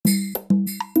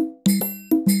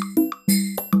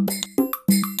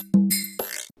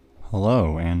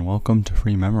Hello and welcome to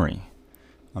Free Memory.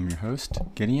 I'm your host,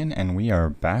 Gideon, and we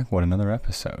are back with another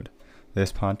episode.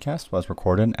 This podcast was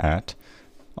recorded at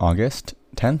August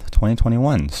 10th,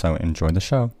 2021, so enjoy the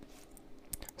show.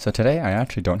 So today I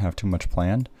actually don't have too much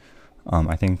planned.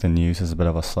 I think the news is a bit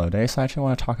of a slow day, so I actually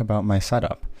want to talk about my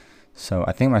setup. So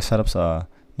I think my setup's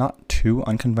not too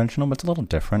unconventional, but it's a little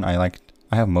different. I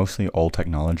have mostly old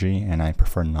technology, and I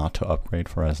prefer not to upgrade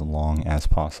for as long as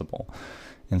possible.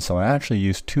 And so I actually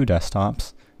use two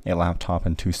desktops, a laptop,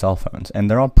 and two cell phones. And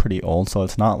they're all pretty old, so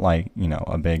it's not like,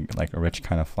 a big, a rich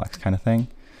kind of flex kind of thing.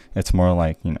 It's more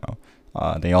like,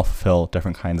 they all fulfill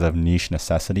different kinds of niche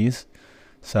necessities.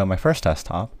 So my first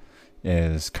desktop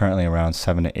is currently around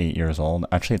 7 to 8 years old.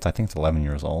 Actually, I think it's 11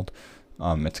 years old.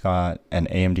 It's got an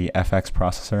AMD FX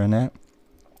processor in it,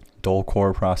 dual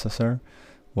core processor,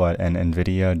 an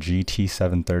NVIDIA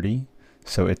GT730.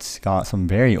 So it's got some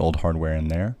very old hardware in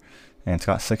there. And it's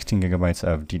got 16 gigabytes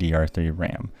of DDR3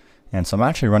 RAM. And so I'm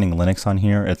actually running Linux on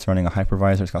here. It's running a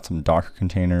hypervisor. It's got some Docker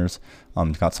containers.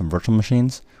 It's got some virtual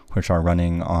machines, which are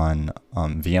running on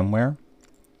VMware.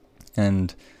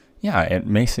 And yeah,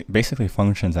 it basically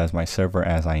functions as my server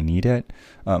as I need it.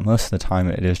 Most of the time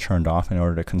it is turned off in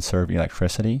order to conserve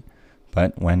electricity.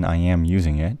 But when I am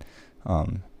using it,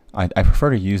 I prefer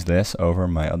to use this over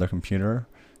my other computer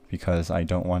because I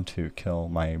don't want to kill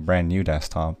my brand new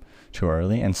desktop too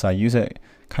early, and so I use it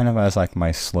kind of as like my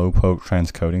slowpoke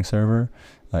transcoding server.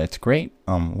 It's great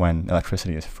when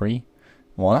electricity is free.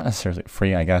 Well, not necessarily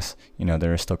free, I guess.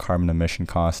 There is still carbon emission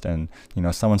cost, and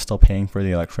someone's still paying for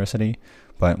the electricity.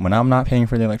 But when I'm not paying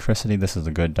for the electricity, this is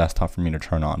a good desktop for me to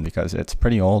turn on because it's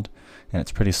pretty old and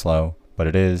it's pretty slow, but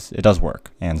it does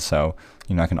work. And so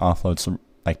I can offload some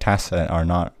tasks that are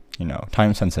not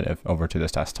time sensitive over to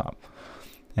this desktop.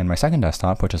 And my second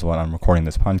desktop, which is what I'm recording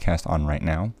this podcast on right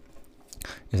now,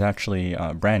 is actually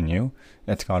brand new.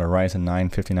 It's got a Ryzen 9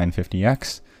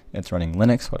 5950X. It's running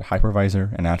Linux with a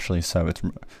hypervisor, and actually so it's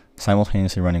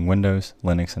simultaneously running Windows,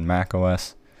 Linux, and Mac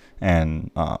OS.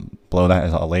 And below that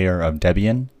is a layer of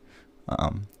Debian.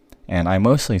 And I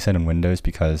mostly sit in Windows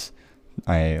because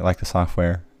I like the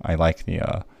software. I like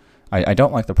I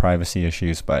don't like the privacy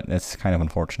issues, but it's kind of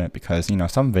unfortunate because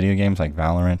some video games like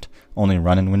Valorant only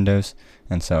run in Windows,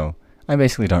 and so I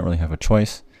basically don't really have a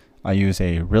choice. I use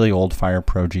a really old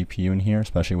FirePro GPU in here,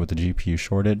 especially with the GPU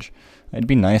shortage. It'd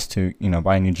be nice to,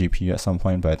 buy a new GPU at some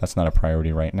point, but that's not a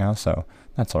priority right now, so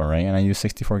that's alright. And I use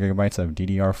 64 gigabytes of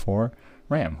DDR4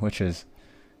 RAM, which is,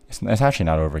 it's actually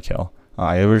not overkill.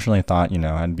 I originally thought,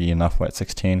 I'd be enough with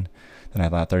 16, then I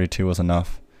thought 32 was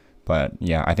enough. But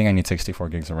yeah, I think I need 64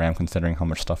 gigs of RAM considering how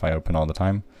much stuff I open all the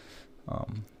time.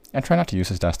 I try not to use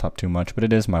this desktop too much, but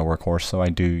it is my workhorse, so I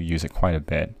do use it quite a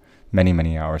bit.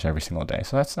 Many hours every single day.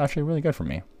 So that's actually really good for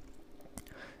me.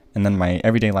 And then my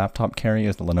everyday laptop carry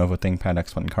is the Lenovo ThinkPad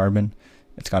X1 Carbon.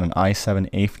 It's got an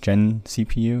i7 8th gen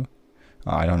CPU.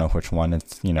 I don't know which one.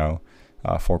 It's,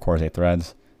 4 cores, 8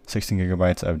 threads, 16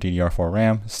 gigabytes of DDR4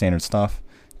 RAM, standard stuff.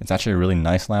 It's actually a really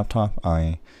nice laptop.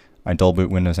 I dual boot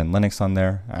Windows and Linux on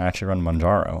there. I actually run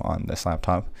Manjaro on this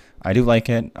laptop. I do like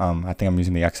it. I think I'm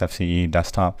using the XFCE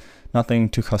desktop. Nothing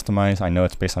too customized. I know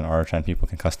it's based on Arch and people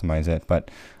can customize it, but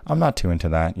I'm not too into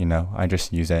that. I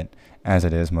just use it as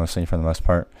it is mostly for the most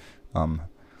part.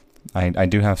 I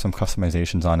do have some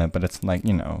customizations on it, but it's like,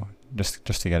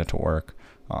 just to get it to work.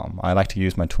 I like to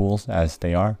use my tools as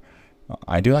they are.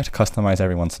 I do like to customize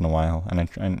every once in a while, and I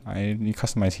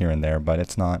customize here and there, but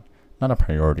it's not a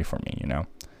priority for me.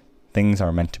 Things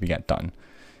are meant to get done.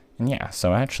 And yeah,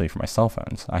 so actually for my cell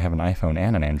phones, I have an iPhone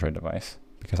and an Android device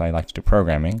because I like to do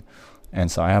programming. And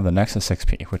so I have the Nexus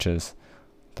 6P, which is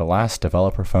the last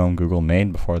developer phone Google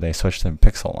made before they switched to the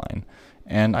Pixel line.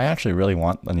 And I actually really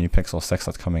want the new Pixel 6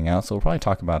 that's coming out, so we'll probably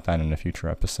talk about that in a future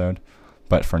episode.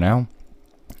 But for now,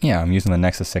 yeah, I'm using the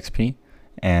Nexus 6P,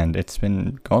 and it's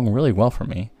been going really well for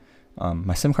me.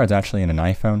 My SIM card's actually in an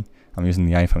iPhone. I'm using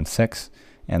the iPhone 6,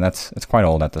 and it's quite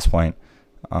old at this point.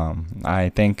 I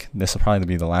think this will probably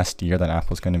be the last year that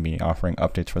Apple's going to be offering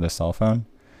updates for this cell phone.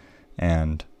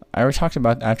 And I already talked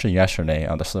about actually yesterday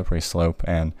the slippery slope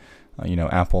and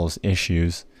Apple's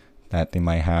issues that they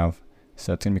might have.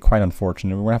 So it's going to be quite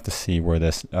unfortunate. We're going to have to see where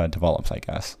this develops, I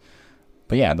guess.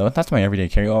 But yeah, that's my everyday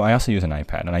carry. Oh, I also use an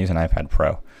iPad, and I use an iPad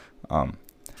Pro.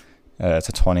 It's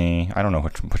a 20. I don't know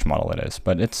which model it is,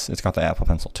 but it's got the Apple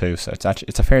Pencil too. So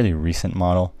it's a fairly recent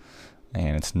model.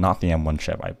 And it's not the M1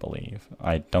 chip, I believe.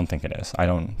 I don't think it is. I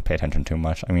don't pay attention too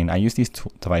much. I mean, I use these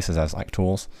devices as like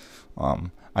tools.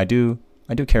 I do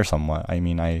care somewhat. I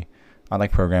mean, I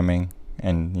like programming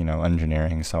and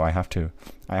engineering, so I have to.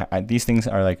 These things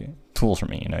are like tools for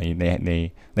me.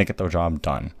 They get their job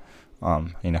done.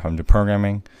 If I'm doing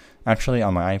programming. Actually,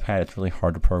 on my iPad, it's really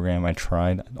hard to program. I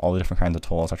tried all the different kinds of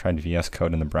tools. I tried VS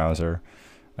Code in the browser.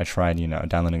 I tried,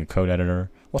 downloading a code editor.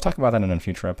 We'll talk about that in a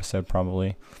future episode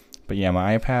probably. But yeah,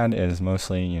 my iPad is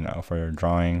mostly, for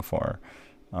drawing,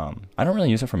 I don't really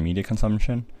use it for media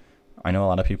consumption. I know a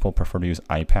lot of people prefer to use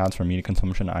iPads for media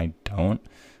consumption. I don't.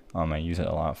 I use it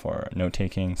a lot for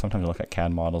note-taking. Sometimes I look at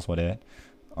CAD models with it.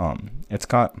 I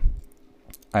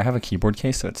have a keyboard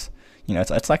case, so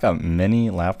it's like a mini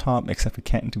laptop, except it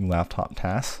can't do laptop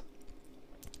tasks.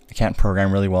 I can't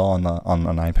program really well on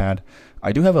an iPad.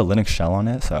 I do have a Linux shell on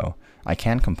it, so I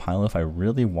can compile if I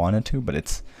really wanted to, but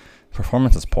its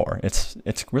performance is poor. It's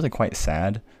really quite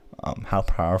sad how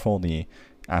powerful the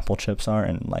Apple chips are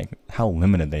and like how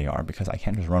limited they are, because I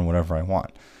can't just run whatever I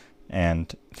want.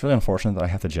 And it's really unfortunate that I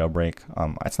have to jailbreak.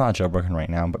 It's not jailbroken right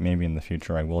now, but maybe in the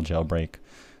future I will jailbreak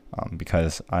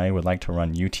because I would like to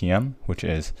run UTM, which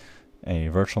is a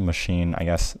virtual machine. I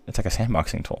guess it's like a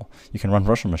sandboxing tool. You can run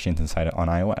virtual machines inside it on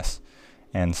iOS.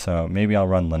 And so maybe I'll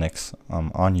run Linux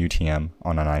on UTM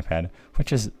on an iPad,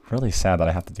 which is really sad that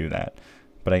I have to do that.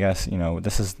 But I guess,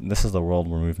 this is the world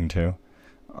we're moving to.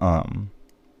 On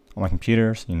my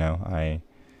computers, I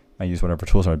use whatever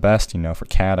tools are best. For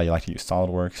CAD, I like to use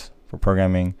SolidWorks. For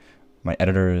programming, my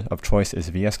editor of choice is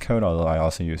VS Code, although I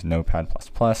also use Notepad++,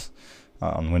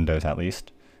 on Windows at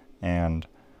least. And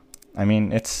I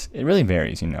mean, it really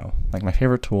varies, Like my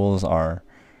favorite tools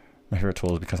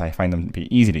because I find them to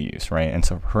be easy to use, right? And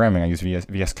so for programming, I use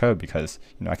VS Code because,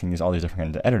 I can use all these different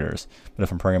kinds of editors. But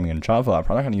if I'm programming in Java, I'm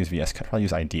probably not going to use VS Code. I'll probably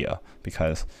use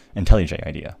IntelliJ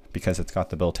IDEA, because it's got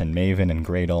the built-in Maven and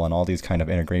Gradle and all these kind of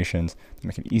integrations that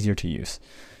make it easier to use.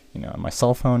 My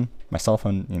cell phone,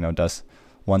 does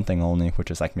one thing only,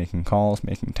 which is like making calls,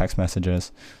 making text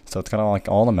messages. So it's got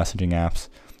all the messaging apps.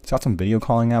 It's got some video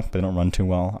calling apps, but they don't run too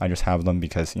well. I just have them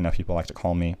because, people like to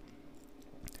call me.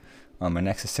 My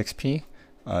Nexus 6P,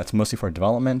 it's mostly for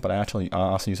development, but I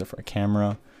also use it for a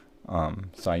camera.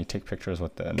 So I take pictures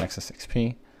with the Nexus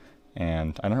 6P,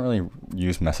 and I don't really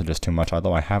use messages too much,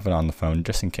 although I have it on the phone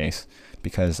just in case,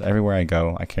 because everywhere I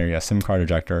go, I carry a SIM card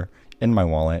ejector in my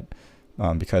wallet,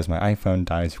 because my iPhone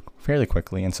dies fairly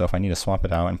quickly, and so if I need to swap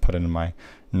it out and put it in my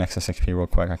Nexus 6P real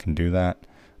quick, I can do that.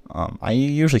 I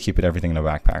usually keep everything in a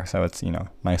backpack, so it's,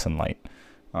 nice and light.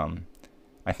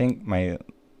 I think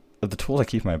of the tools I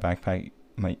keep in my backpack,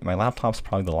 my laptop's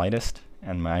probably the lightest,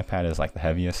 and my iPad is like the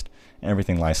heaviest, and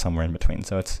everything lies somewhere in between.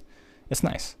 So it's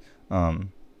nice.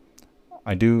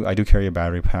 I do carry a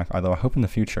battery pack, although I hope in the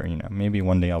future, maybe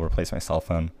one day I'll replace my cell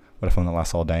phone with a phone that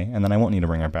lasts all day, and then I won't need to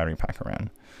bring a battery pack around.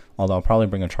 Although I'll probably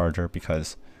bring a charger,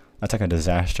 because that's like a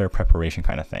disaster preparation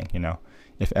kind of thing.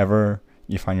 If ever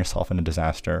you find yourself in a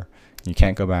disaster, you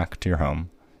can't go back to your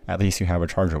home, at least you have a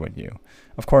charger with you.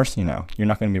 Of course, you're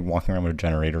not going to be walking around with a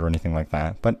generator or anything like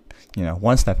that, but,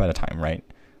 one step at a time, right?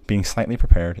 Being slightly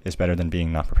prepared is better than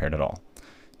being not prepared at all.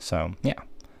 So, yeah,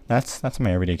 that's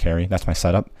my everyday carry. That's my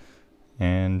setup.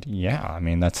 And yeah, I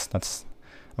mean,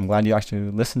 I'm glad you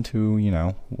actually listened to,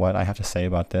 what I have to say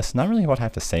about this. Not really what I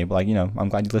have to say, but I'm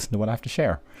glad you listened to what I have to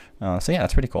share. So yeah,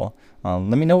 that's pretty cool. Let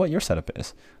me know what your setup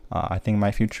is. I think I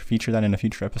might feature that in a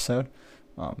future episode.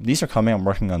 These are coming. I'm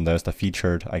working on those, the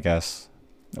featured, I guess,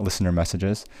 listener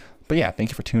messages. But yeah, thank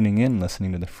you for tuning in,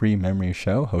 listening to the Free Memory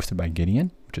Show hosted by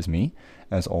Gideon, which is me.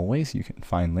 As always, you can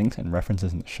find links and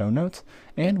references in the show notes.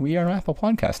 And we are on Apple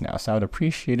Podcasts now, so I would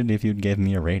appreciate it if you'd give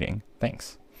me a rating.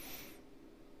 Thanks.